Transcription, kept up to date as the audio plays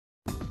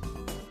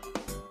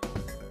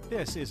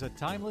This is a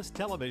timeless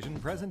television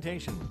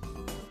presentation.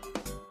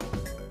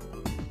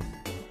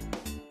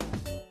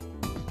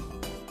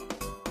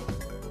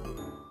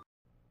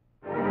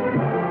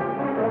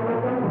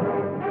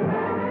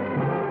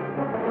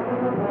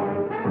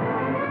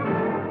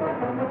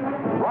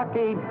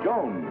 Rocky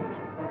Jones,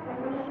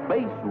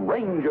 Space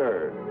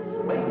Ranger,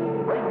 Space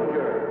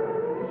Ranger,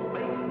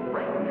 Space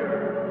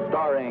Ranger,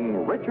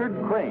 starring Richard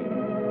Crane.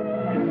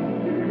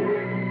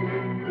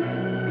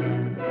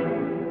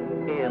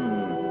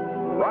 In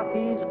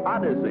Rocky's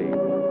Odyssey,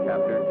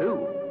 Chapter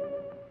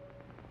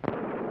 2.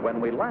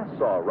 When we last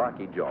saw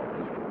Rocky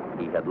Jones,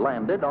 he had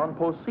landed on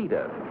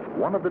Posita,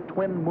 one of the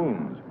twin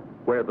moons,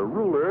 where the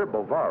ruler,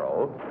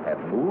 Bovaro, had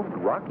moved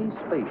Rocky's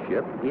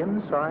spaceship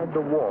inside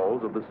the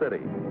walls of the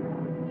city.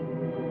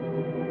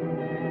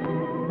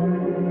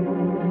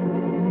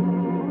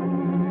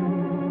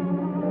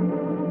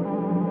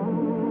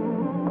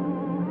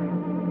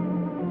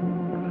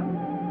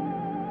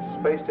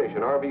 Space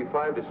Station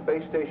RV-5 to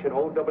Space Station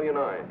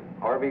OW9.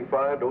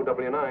 RV-5 to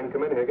OW9.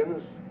 Come in,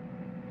 Higgins.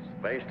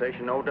 Space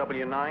Station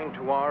OW9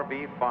 to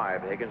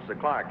RV-5. Higgins to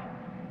Clark.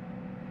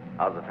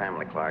 How's the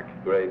family, Clark?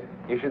 Great.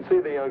 You should see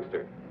the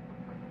youngster.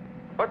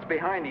 What's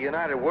behind the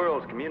United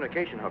Worlds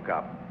communication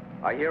hookup?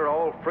 I hear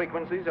all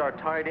frequencies are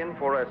tied in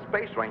for a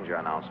Space Ranger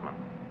announcement.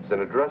 It's an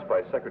address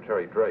by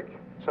Secretary Drake.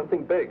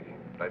 Something big.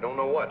 I don't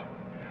know what.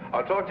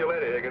 I'll talk to you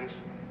later, Higgins.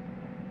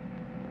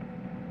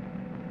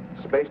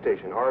 Space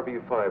Station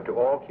RV-5 to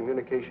all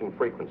communication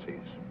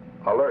frequencies.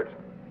 Alert.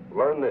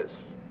 Learn this.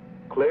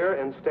 Clear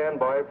and stand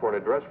by for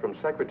an address from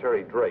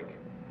Secretary Drake.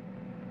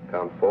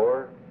 Count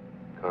 4,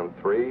 count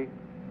 3,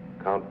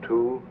 count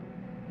 2,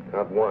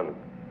 count 1.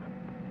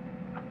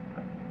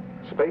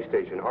 Space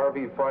Station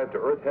RV-5 to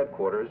Earth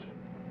Headquarters,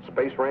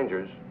 Space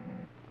Rangers.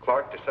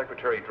 Clark to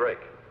Secretary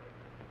Drake.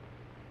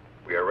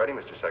 We are ready,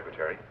 Mr.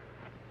 Secretary.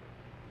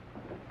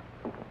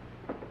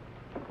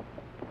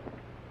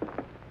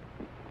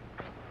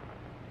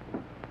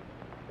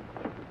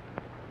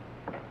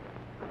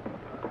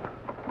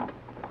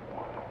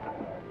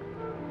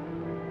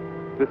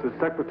 This is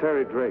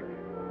Secretary Drake.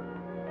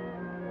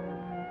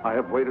 I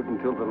have waited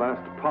until the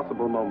last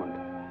possible moment,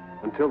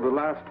 until the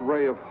last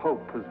ray of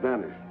hope has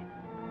vanished,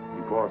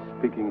 before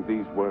speaking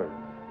these words.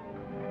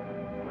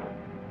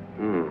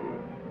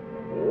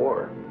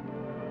 War.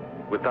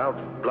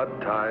 Without blood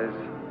ties,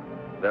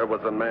 there was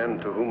a man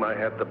to whom I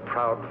had the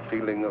proud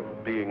feeling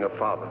of being a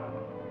father.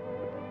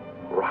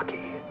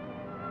 Rocky.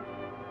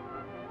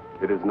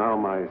 It is now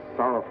my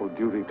sorrowful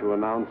duty to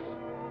announce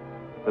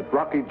that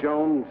Rocky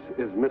Jones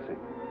is missing.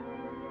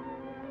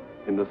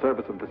 In the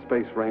service of the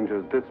Space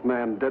Rangers, this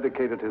man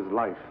dedicated his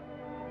life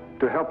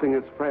to helping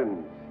his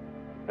friends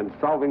and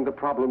solving the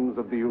problems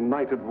of the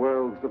united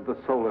worlds of the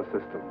solar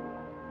system.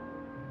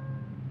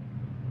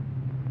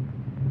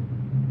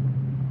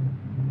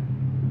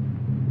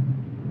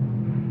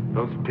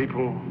 Those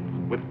people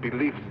with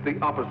beliefs the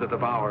opposite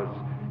of ours,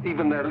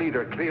 even their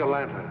leader,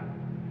 Cleolanta,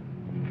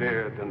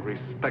 feared and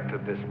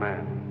respected this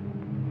man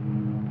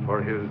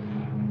for his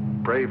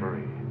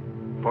bravery,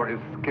 for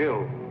his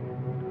skill,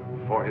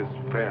 for his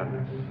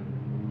fairness.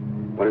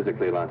 What is it,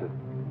 Cleolanta?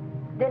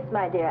 This,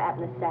 my dear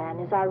Atlas San,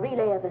 is our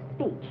relay of a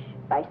speech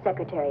by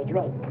Secretary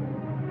Drake.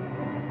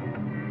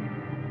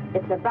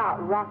 It's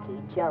about Rocky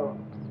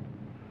Jones.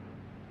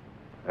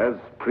 As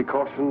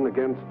precaution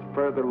against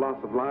further loss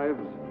of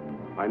lives,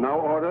 I now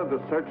order the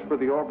search for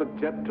the orbit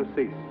jet to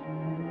cease.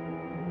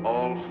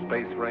 All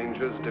Space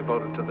Rangers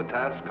devoted to the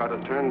task are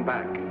to turn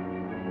back.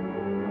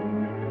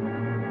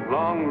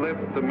 Long live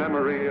the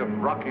memory of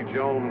Rocky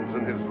Jones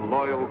and his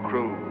loyal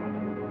crew.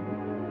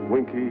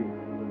 Winky,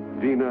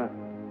 Dina,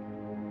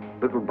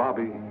 Little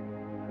Bobby,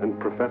 and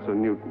Professor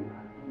Newton.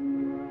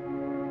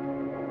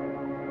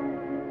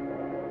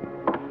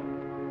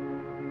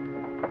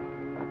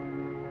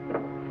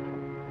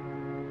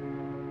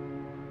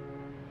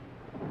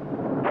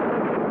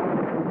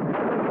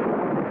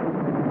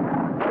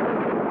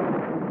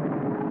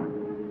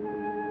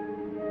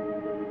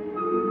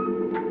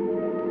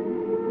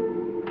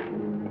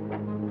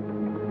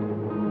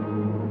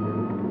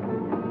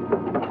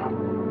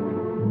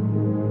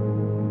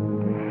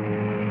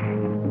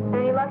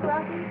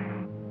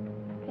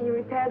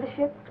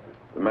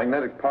 The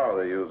magnetic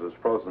power they use has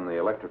frozen the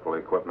electrical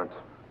equipment.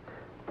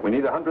 We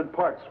need 100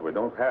 parts we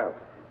don't have.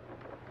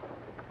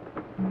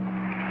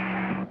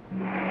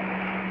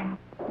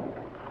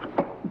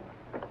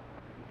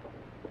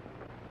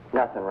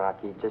 Nothing,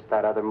 Rocky. Just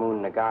that other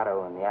moon,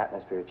 Nagato, and the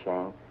atmosphere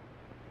change.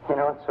 You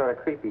know, it's sort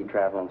of creepy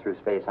traveling through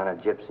space on a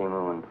gypsy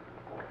moon.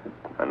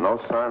 And no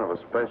sign of a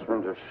Space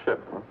Ranger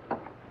ship, huh?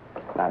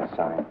 Not a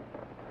sign.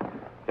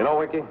 You know,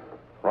 Winky,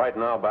 right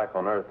now back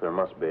on Earth there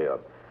must be a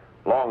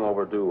long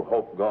overdue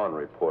Hope Gone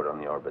report on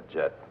the orbit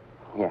jet.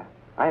 Yeah,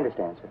 I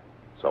understand, sir.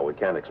 So we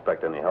can't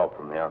expect any help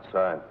from the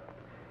outside.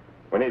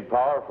 We need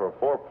power for a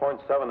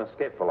 4.7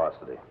 escape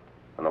velocity.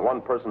 And the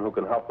one person who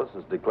can help us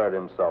has declared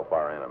himself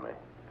our enemy.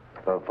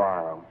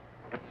 Bovaro.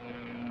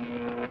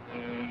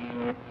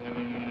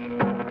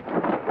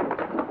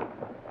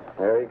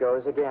 There he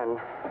goes again.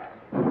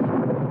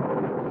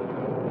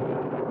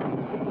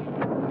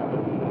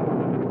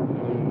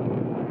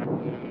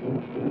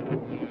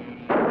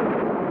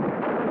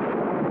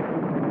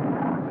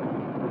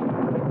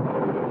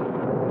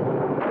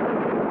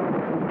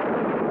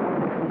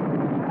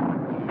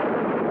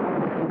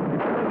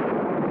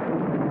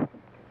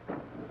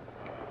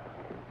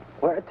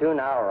 to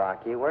now,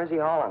 Rocky. Where's he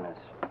hauling us?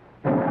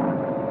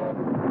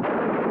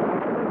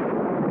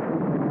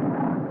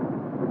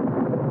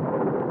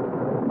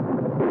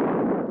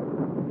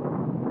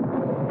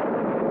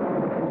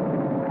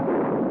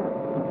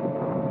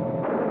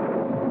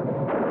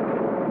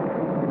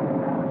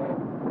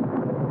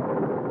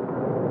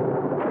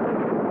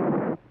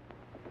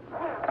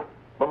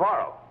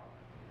 Bavaro!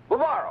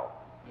 Bavaro!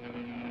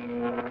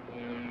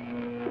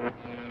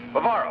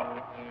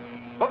 Bavaro!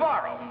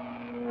 Bavaro!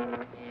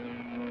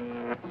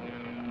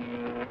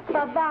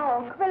 Bavaro,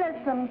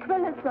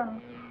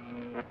 Quillison.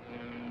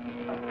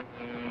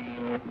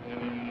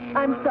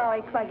 I'm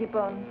sorry, Quaggy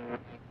Bones.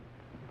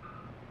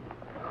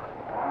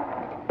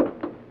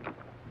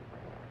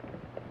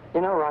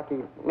 You know,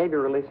 Rocky, maybe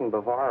releasing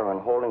Bavaro and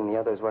holding the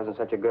others wasn't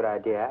such a good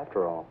idea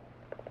after all.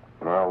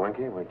 Well,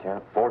 Winky, we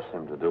can't force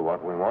him to do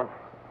what we want.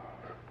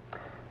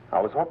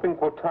 I was hoping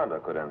Quotanda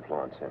could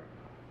influence him.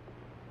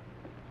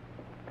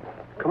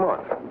 Come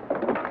on.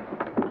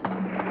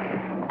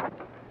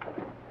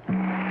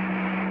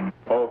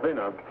 Oh,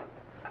 Vina,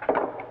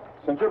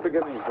 since you're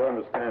beginning to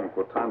understand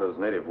Quotanda's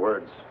native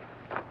words,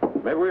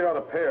 maybe we ought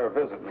to pay her a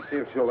visit and see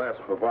if she'll ask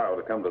Bavaro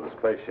to come to the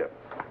spaceship.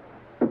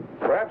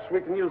 Perhaps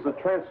we can use the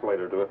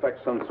translator to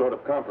effect some sort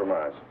of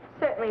compromise.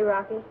 Certainly,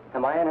 Rocky.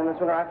 Am I in this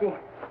one, Rocky?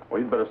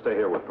 Well, you'd better stay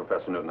here with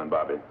Professor Newton and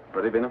Bobby.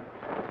 Ready, Vina?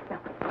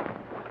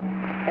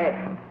 Hey.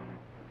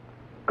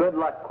 Good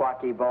luck,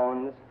 Quacky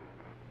Bones.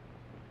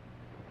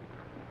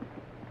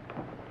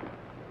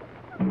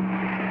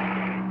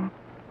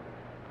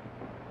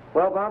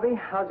 Well, Bobby,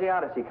 how's the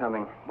Odyssey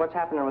coming? What's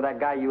happening with that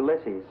guy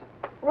Ulysses?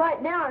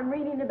 Right now, I'm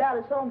reading about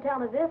his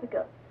hometown of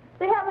Ithaca.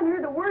 They haven't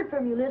heard a word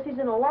from Ulysses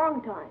in a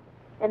long time,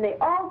 and they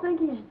all think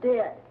he's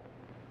dead.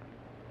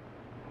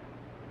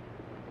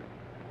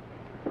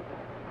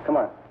 Come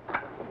on.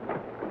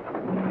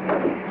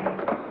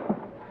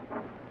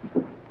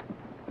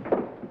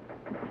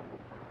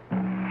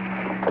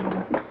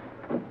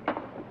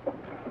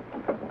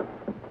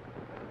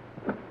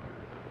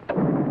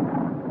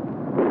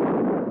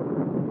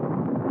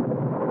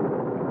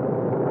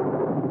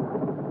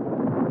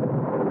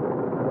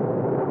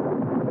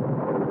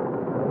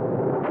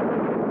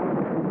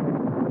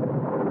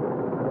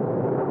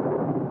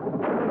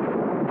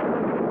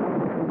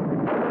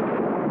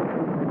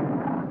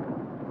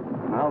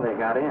 Well, they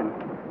got in.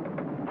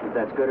 If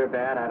that's good or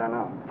bad, I don't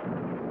know.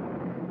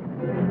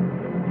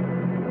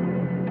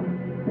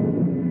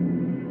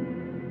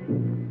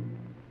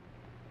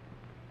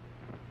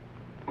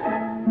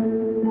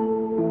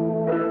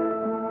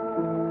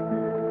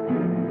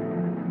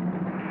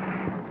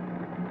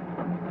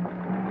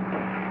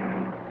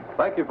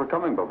 Thank you for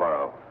coming,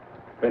 Bavaro.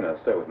 Vina,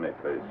 stay with me,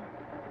 please.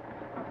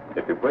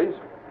 If you please.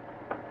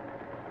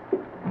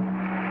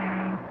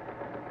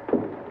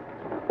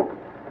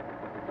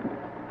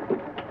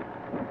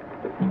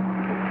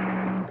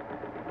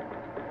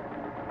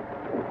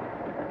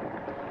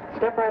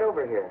 Step right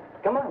over here.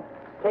 Come on.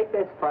 Take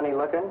this funny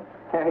looking.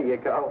 There you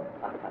go.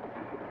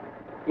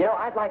 You know,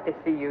 I'd like to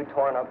see you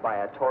torn up by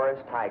a Taurus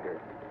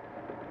tiger.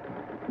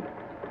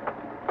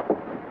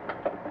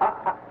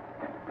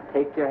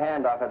 Take your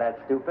hand off of that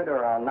stupid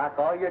or I'll knock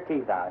all your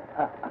teeth out.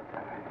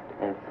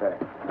 Yes, sir.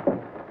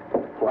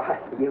 Why,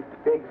 you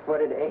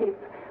big-footed ape.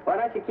 Why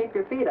don't you keep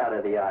your feet out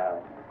of the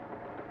aisle?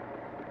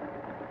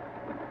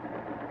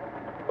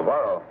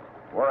 Bavaro,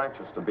 we're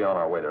anxious to be on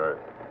our way to Earth.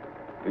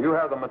 Do you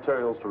have the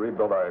materials to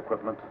rebuild our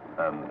equipment,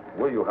 and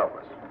will you help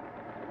us?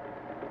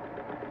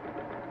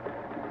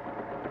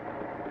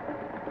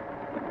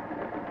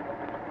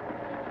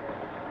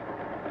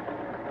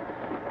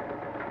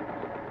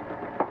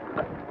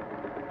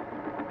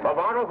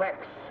 Bavaro Vex,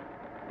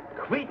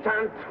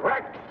 Quitant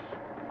Rex.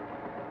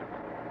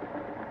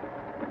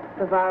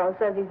 Bavaro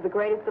says he's the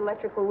greatest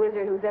electrical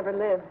wizard who's ever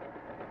lived.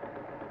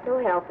 He'll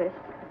help us,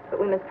 but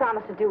we must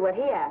promise to do what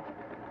he asks.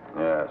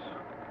 Yes.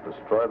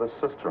 Destroy the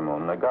sister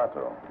moon,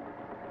 Nagato.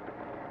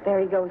 There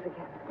he goes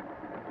again.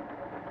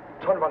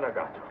 Tonva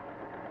Nagato.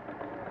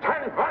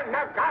 Tonva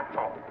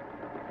Nagato!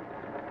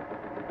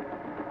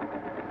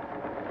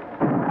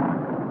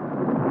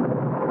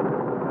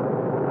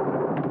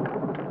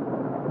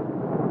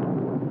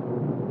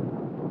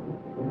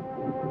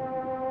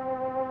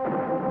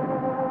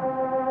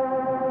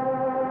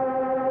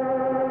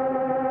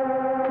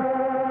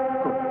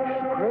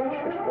 Goodness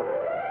gracious,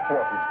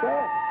 what is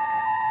that?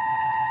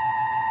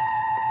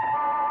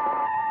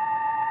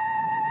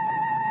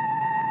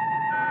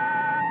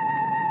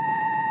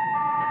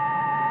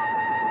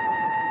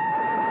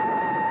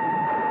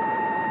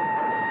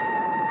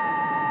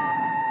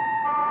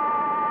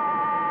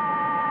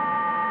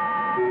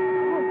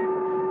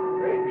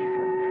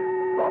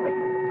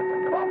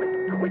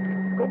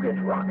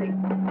 Rocky.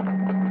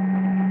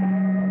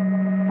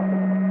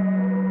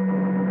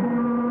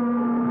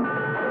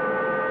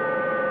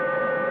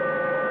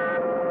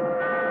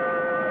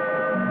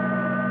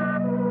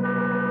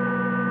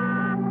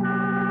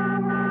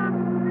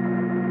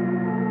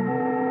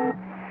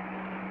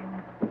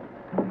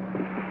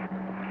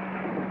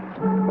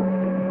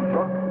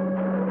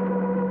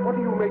 What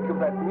do you make of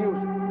that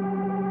music?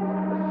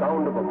 The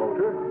sound of a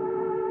motor.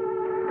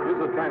 Use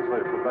the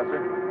translator, Professor.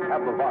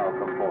 Have Bavaro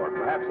come forward.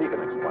 Perhaps he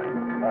can explain.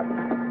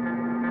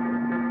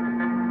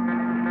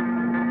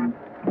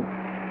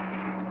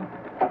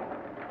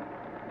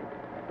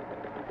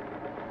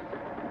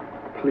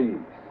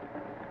 Please.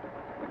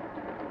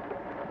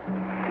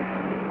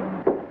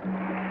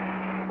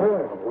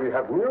 Oh, we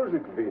have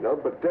music, Vina,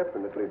 but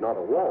definitely not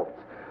a waltz.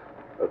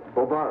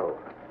 Bavaro,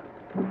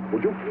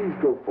 would you please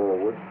go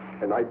forward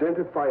and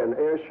identify an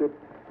airship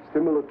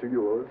similar to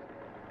yours?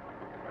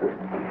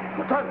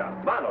 Tanda,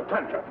 mano,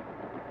 tanda.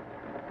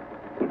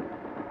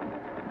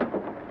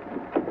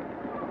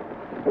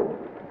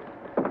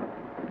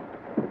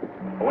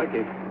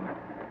 Wakey,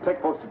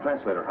 take post to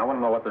translator. I want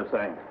to know what they're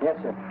saying. Yes,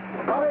 sir.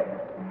 Bobby!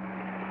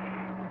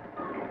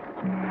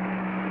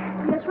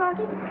 Yes,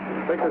 Rocky?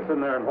 Take this in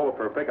there and hold it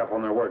for a pickup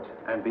on their words.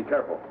 And be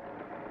careful.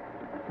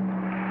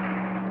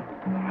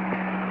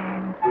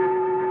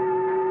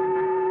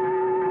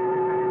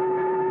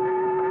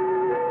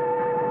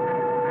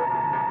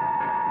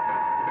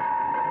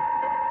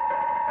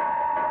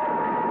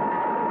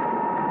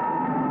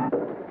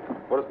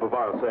 What is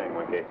Bavaro saying,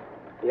 Winky?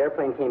 The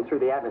airplane came through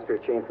the atmosphere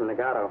chain from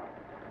Nagato.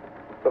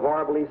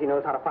 Bavaro believes he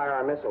knows how to fire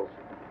our missiles.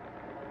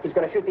 He's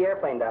going to shoot the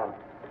airplane down.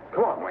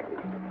 Come on, Mikey.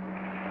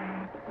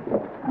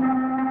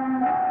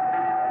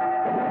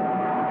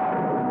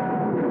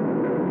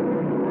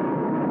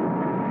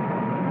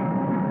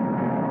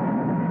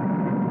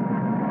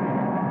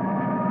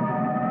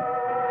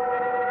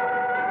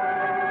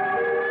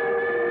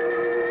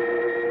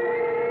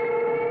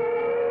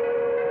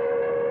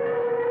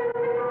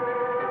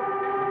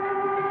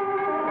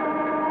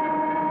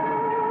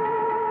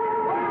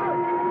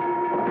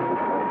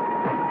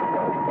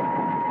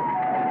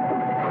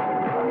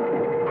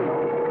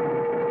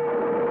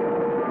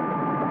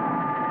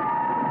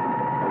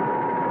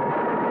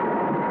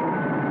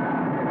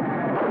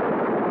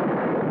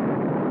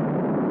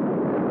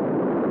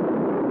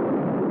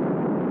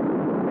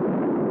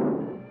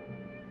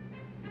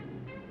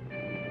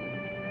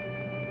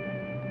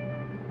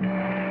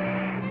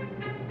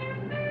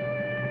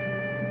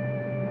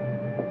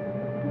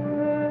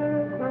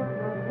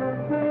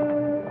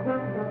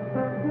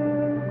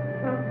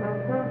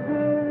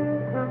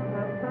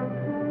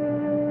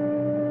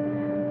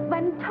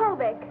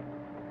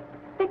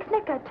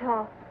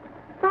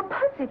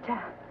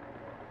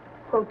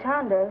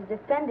 Rotanda is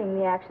defending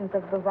the actions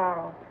of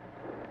Bavaro.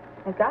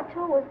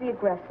 Nagato was the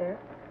aggressor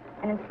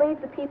and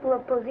enslaved the people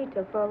of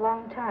Posita for a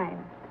long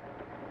time.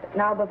 But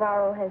now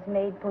Bavaro has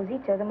made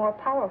Posita the more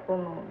powerful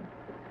moon.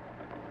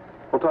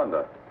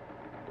 Rotanda,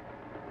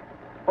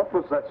 what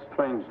was that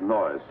strange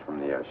noise from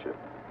the airship?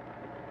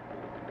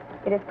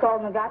 It is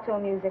called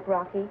Nagato music,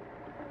 Rocky,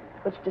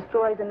 which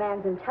destroys a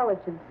man's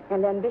intelligence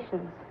and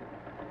ambitions.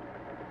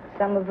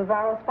 Some of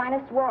Bavaro's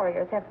finest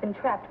warriors have been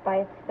trapped by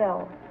its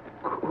spell.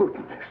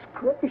 Goodness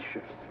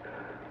gracious.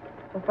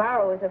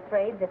 Bavaro is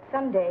afraid that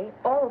someday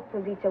all of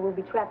Posita will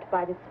be trapped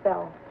by this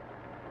spell.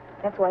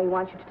 That's why he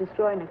wants you to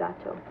destroy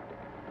Nagato.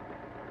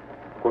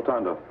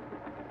 Rotanda,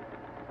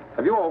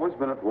 have you always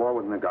been at war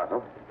with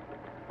Nagato?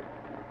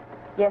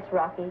 Yes,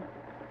 Rocky.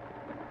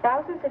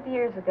 Thousands of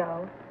years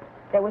ago,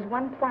 there was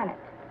one planet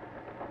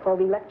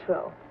called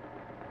Electro.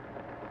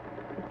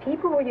 The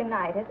people were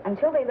united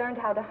until they learned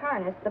how to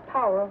harness the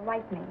power of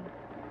lightning.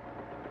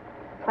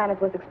 The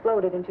planet was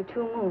exploded into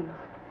 2 moons.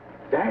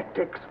 That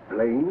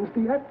explains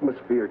the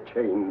atmosphere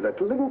chain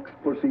that links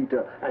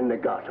Posita and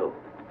Nagato.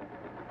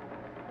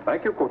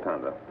 Thank you,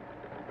 Rotanda.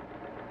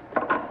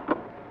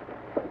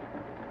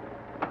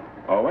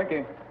 Oh,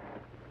 Winky.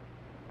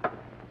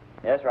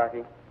 Yes,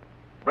 Rocky.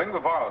 Bring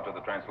Bavaro to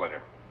the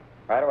translator.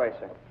 Right away,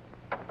 sir.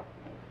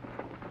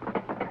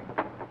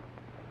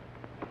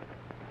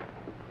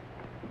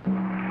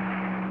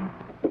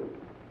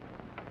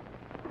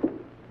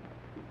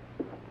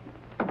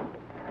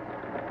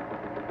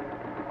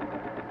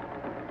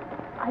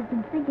 I've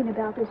been thinking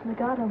about this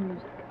Nagato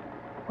music.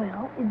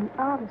 Well, in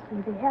the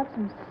Odyssey, they have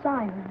some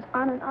sirens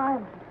on an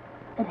island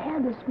that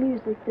had this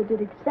music that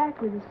did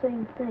exactly the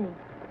same thing.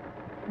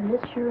 And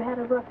this sure had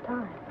a rough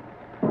time.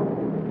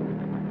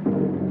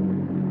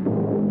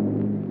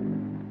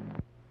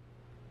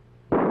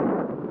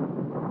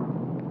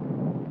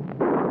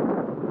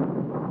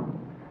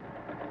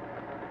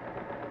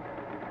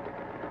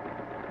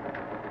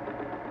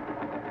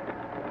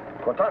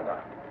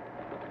 Rotanda.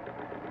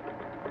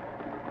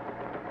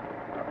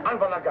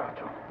 Anva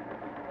Nagato.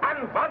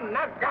 Anva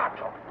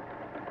Nagato.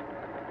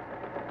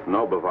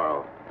 No,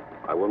 Bavaro.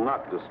 I will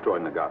not destroy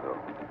Nagato.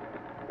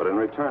 But in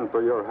return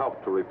for your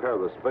help to repair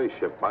the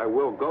spaceship, I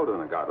will go to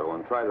Nagato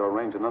and try to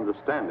arrange an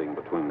understanding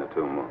between the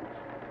 2 moons.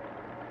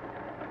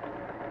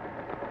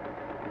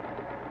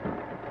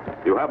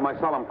 You have my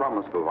solemn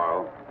promise,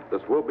 Bavaro.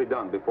 This will be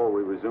done before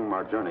we resume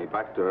our journey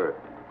back to Earth.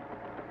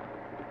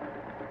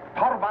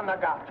 Torva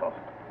Nagato.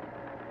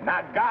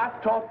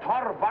 Nagato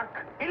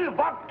Torvak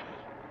Ilvox.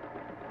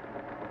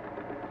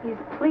 He's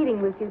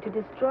pleading with you to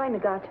destroy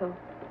Nagato.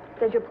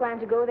 Says your plan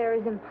to go there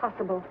is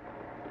impossible.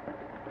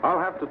 I'll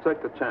have to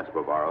take the chance,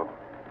 Bavaro.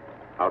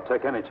 I'll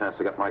take any chance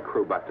to get my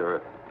crew back to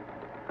Earth.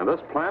 And this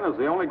plan is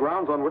the only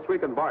grounds on which we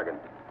can bargain.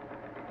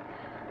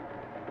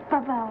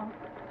 Pavel,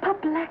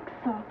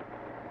 perplexo.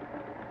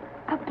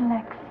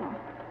 Perplexo.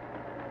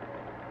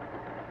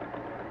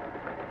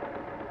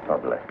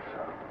 Publix.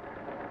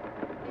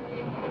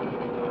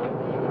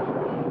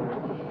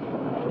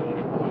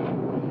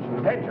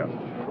 Attention,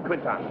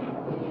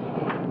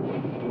 Quintan.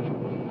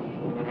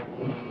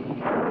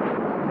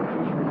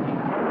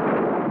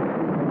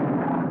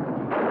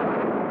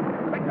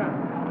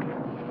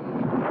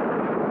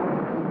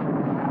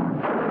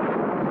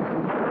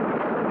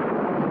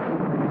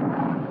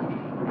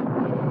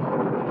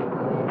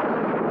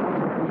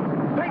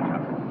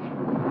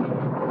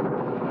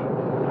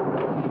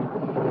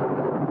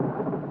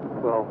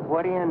 Well,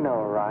 what do you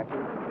know, Rocky?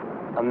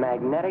 A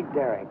magnetic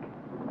derrick.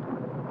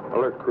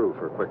 Alert crew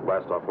for a quick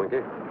blast-off, Winky.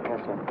 Yes,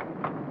 sir.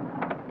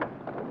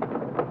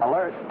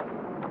 Alert.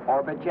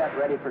 Orbit jet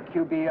ready for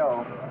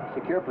QBO.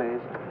 Secure,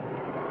 please.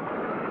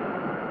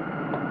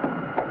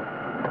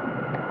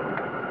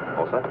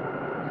 All set?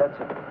 Set,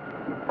 sir.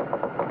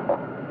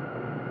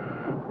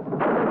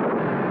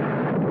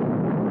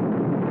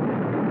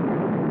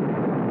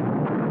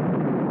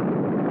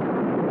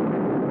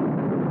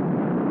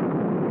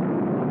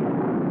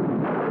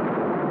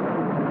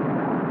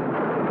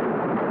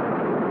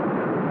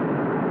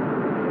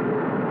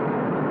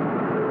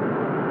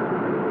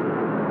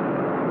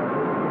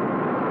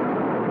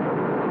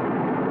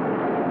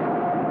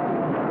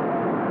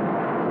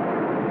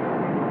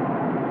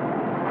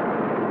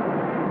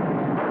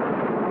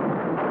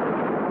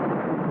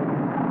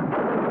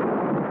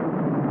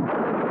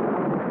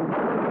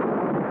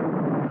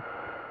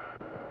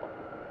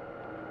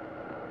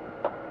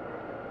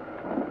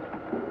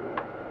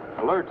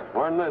 Alert,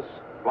 learn this.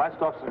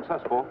 Blast-off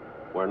successful.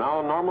 We're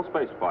now in normal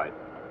space flight.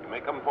 You may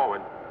come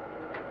forward.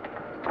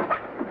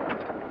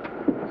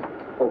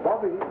 Oh,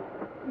 Bobby,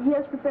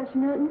 Yes, Professor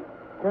Newton?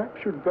 perhaps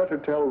you'd better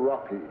tell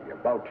Rocky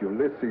about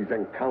Ulysses'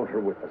 encounter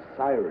with the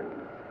sirens.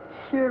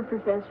 Sure,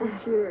 Professor,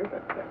 sure.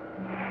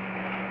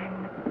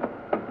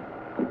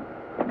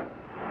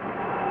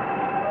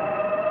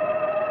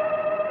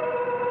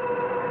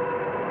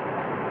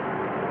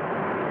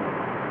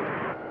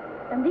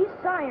 And these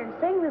sirens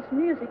sing this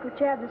music which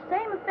have the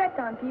same effect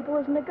on people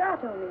as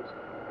legato music.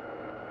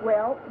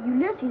 Well,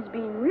 Ulysses,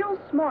 being real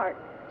smart,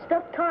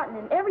 stuffed cotton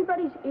in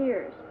everybody's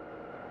ears.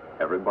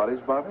 Everybody's,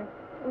 Bobby?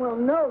 Well,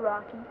 no,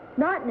 Rocky.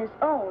 Not in his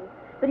own.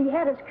 But he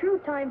had his crew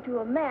tied to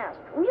a mast,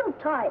 real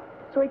tight,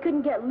 so he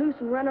couldn't get loose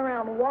and run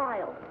around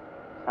wild.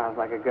 Sounds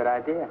like a good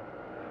idea.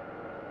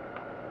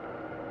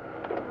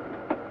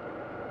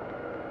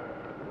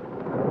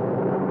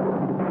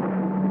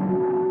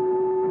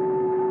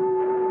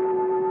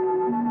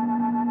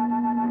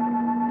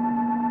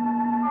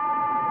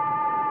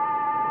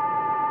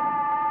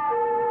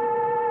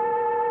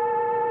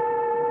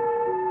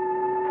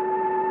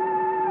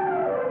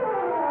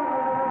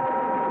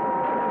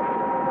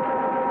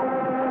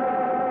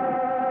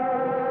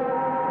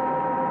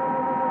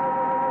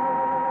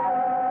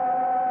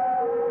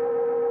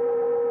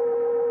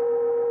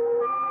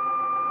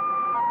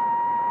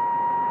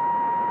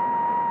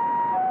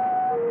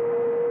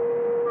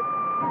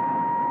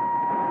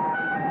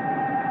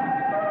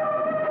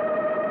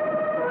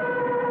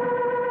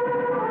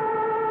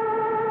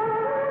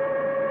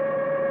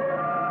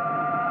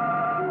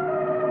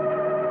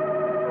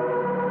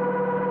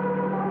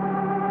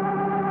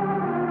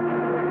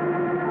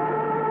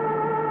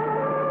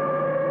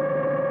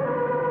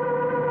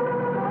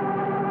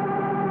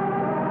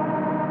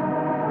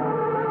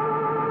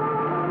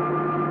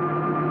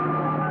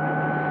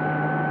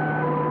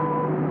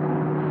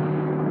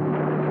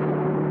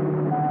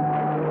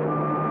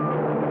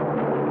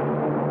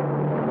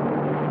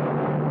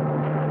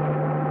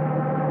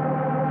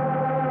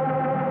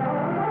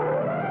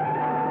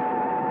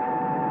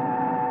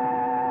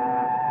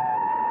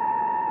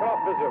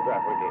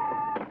 Visiograph,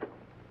 Winky.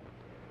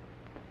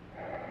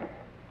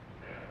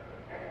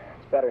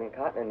 It's better than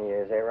cotton in the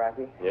ears, eh,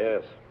 Rocky?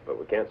 Yes, but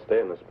we can't stay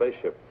in the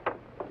spaceship.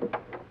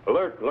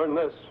 Alert, learn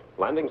this.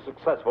 Landing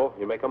successful.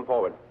 You may come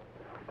forward.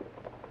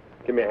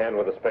 Give me a hand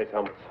with the space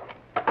helmets.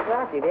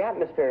 Rocky, the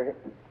atmosphere...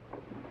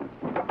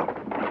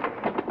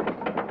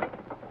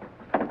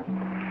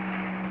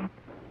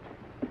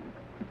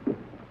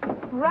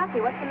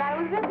 Rocky, what's the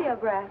matter with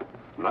Visiograph?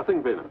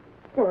 Nothing, Vina.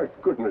 My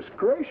goodness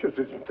gracious,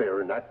 isn't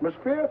there an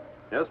atmosphere?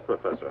 Yes,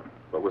 Professor.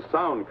 But with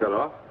sound cut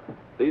off,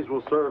 these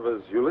will serve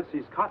as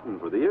Ulysses' cotton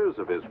for the ears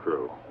of his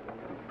crew.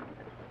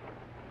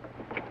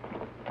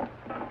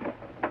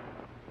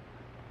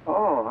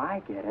 Oh,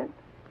 I get it.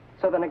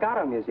 So the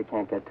legato music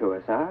can't get to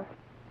us, huh?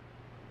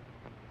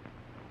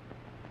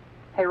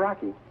 Hey,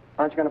 Rocky,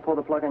 aren't you going to pull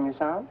the plug on your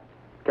sound?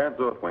 Can't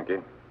do it, Winky.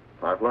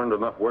 I've learned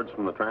enough words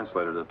from the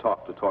translator to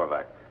talk to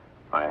Torvak.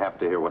 I have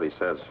to hear what he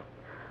says.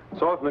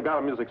 So if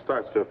legato music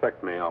starts to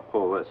affect me, I'll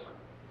pull this.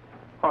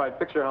 All right,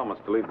 fix your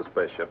helmets to leave the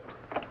spaceship.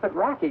 But,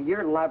 Rocky,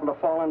 you're liable to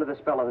fall under the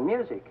spell of the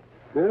music.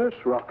 Yes,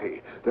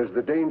 Rocky. There's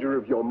the danger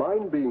of your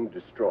mind being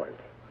destroyed.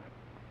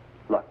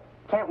 Look,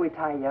 can't we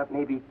tie you up?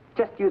 Maybe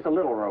just use a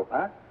little rope,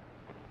 huh?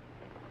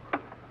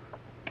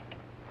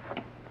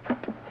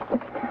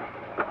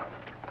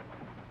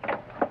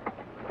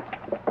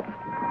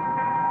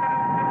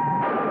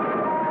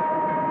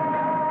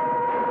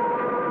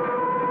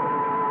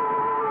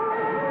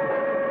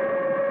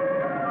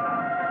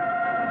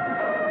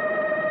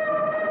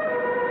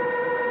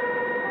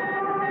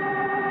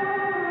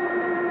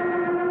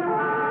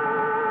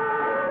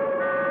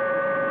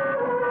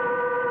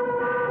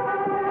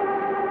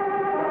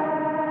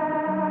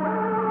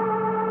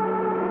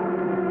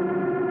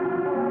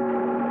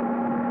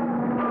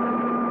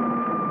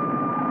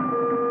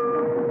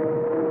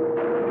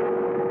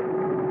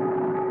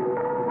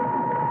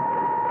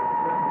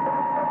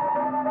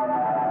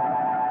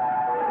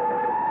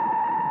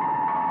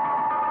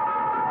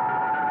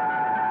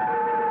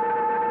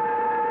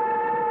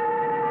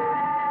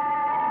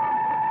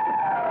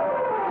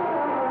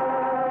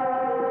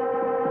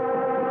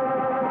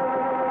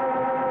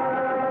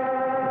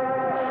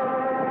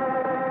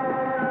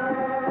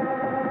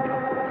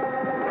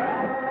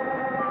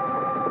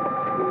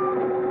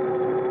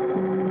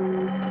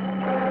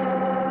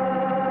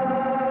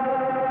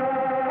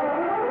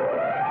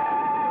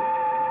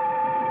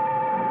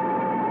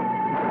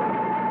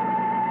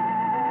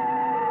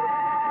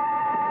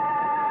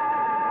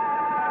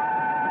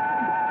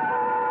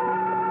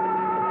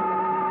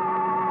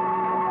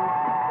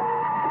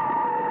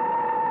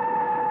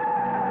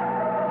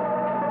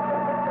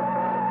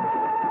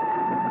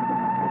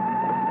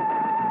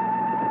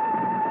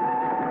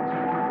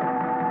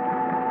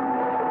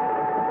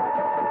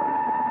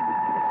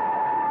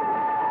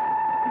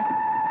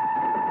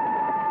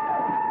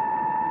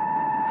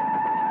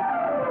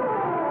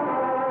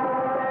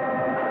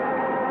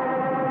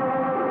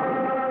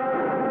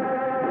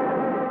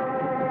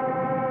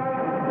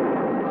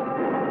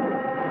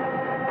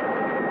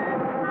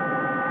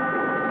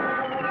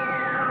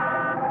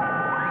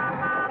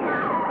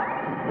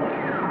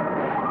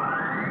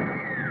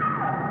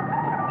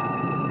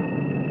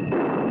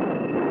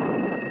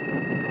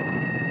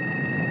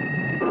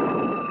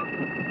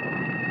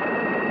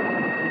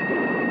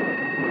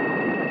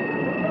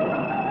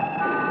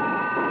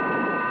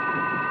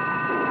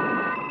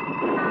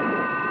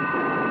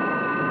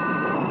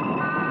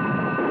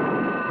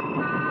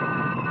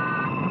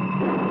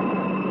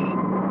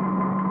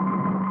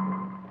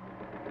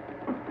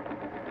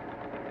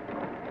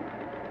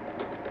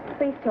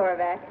 Thanks,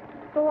 Torvak.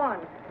 Go on.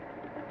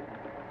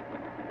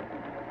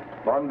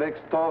 Bonvex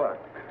Torvak.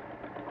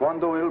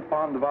 Quando il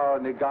pan va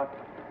negato.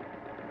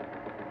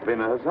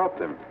 Vina has helped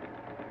him.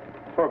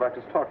 Torvak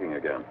is talking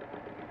again.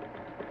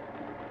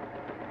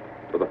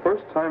 For the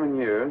first time in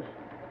years,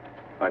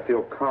 I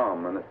feel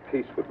calm and at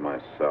peace with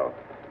myself.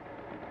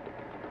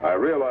 I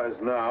realize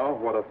now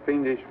what a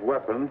fiendish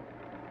weapon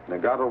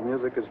Negato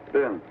music has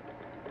been.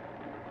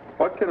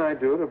 What can I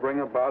do to bring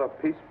about a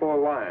peaceful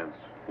alliance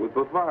with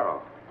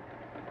Bavaro?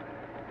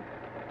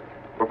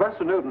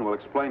 Professor Newton will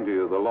explain to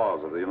you the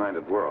laws of the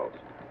United Worlds.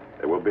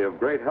 They will be of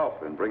great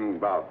help in bringing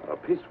about a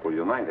peaceful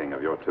uniting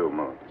of your two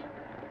moons.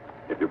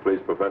 If you please,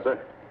 Professor.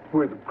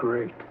 With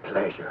great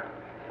pleasure.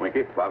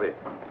 Winky, Bobby.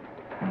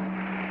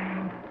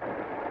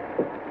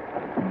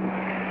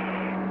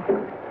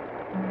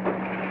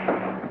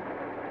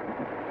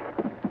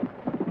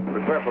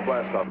 Prepare for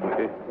blast-off,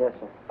 Winky. Yes,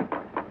 sir.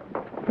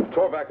 If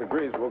Torvak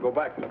agrees, we'll go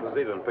back to the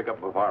Zeta and pick up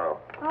Bavaro.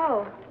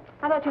 Oh,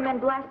 I thought you meant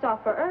blast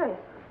off for Earth.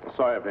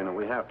 Sorry, Vina,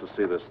 we have to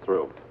see this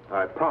through.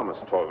 I promise,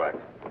 Torvak.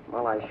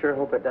 Well, I sure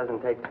hope it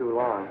doesn't take too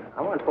long.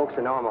 I want folks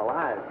to know I'm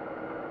alive.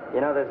 You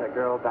know, there's a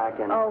girl back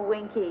in... Oh,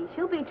 Winky,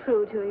 she'll be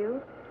true to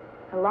you.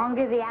 The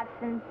longer the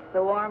absence,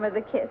 the warmer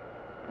the kiss.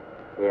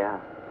 Yeah.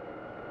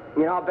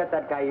 You know, I'll bet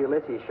that guy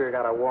Ulysses sure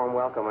got a warm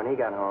welcome when he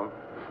got home.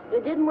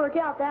 It didn't work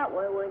out that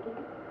way, Winky.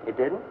 It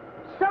didn't?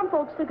 Some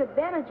folks took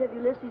advantage of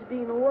Ulysses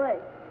being away,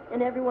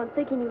 and everyone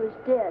thinking he was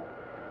dead.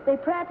 They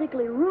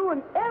practically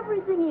ruined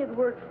everything he had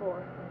worked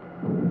for.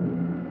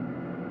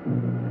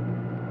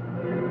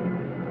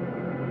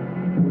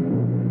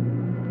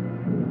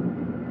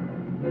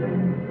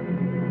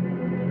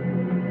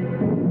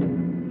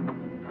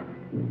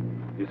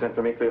 You sent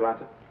for me,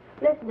 Cleolata?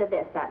 Listen to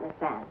this, Atlas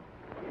Fan.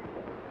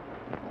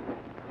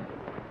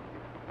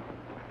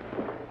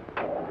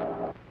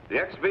 The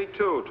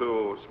XV-2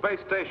 to Space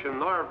Station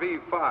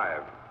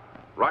RV-5.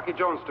 Rocky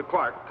Jones to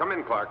Clark. Come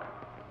in, Clark.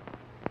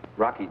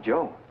 Rocky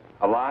Joe,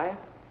 alive?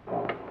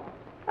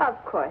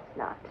 Of course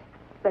not.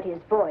 But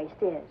his voice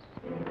is.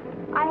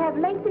 I have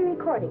lengthy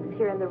recordings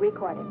here in the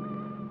recordings,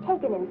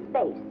 taken in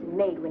space and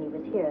made when he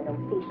was here in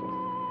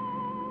Ophiuchus.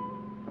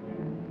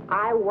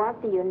 I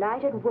want the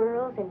United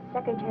Worlds and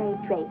Secretary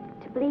Drake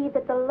to believe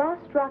that the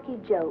lost Rocky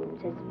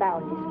Jones has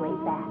found his way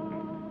back.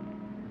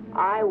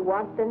 I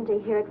want them to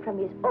hear it from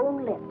his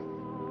own lips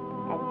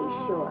and be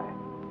sure.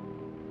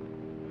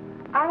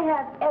 I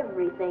have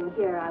everything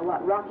here I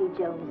want Rocky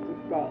Jones to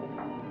say.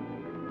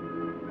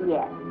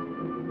 Yes,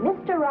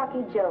 Mr.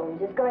 Rocky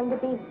Jones is going to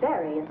be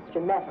very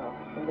instrumental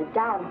in the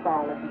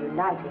downfall of the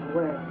United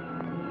Worlds.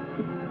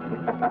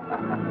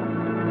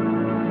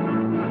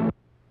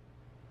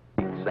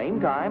 Same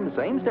time,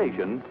 same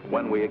station,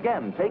 when we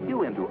again take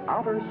you into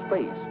outer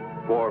space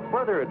for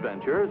further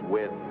adventures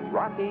with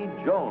Rocky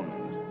Jones,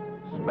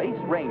 Space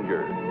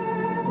Ranger.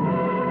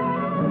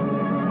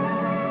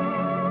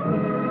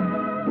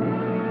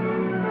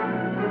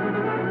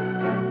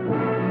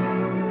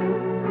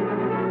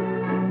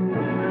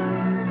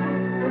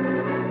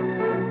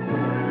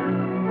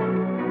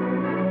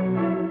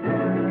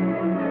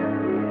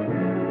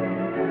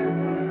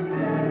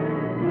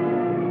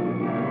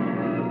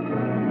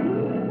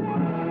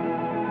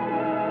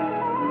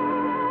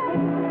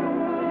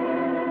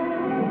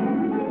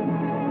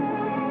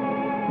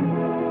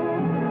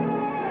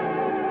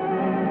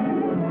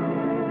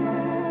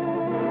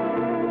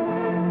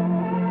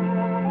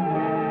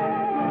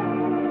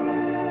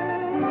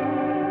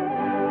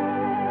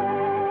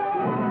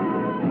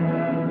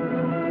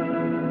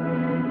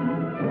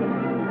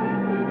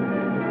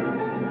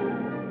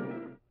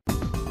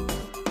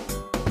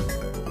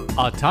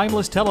 A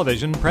timeless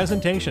television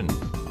presentation.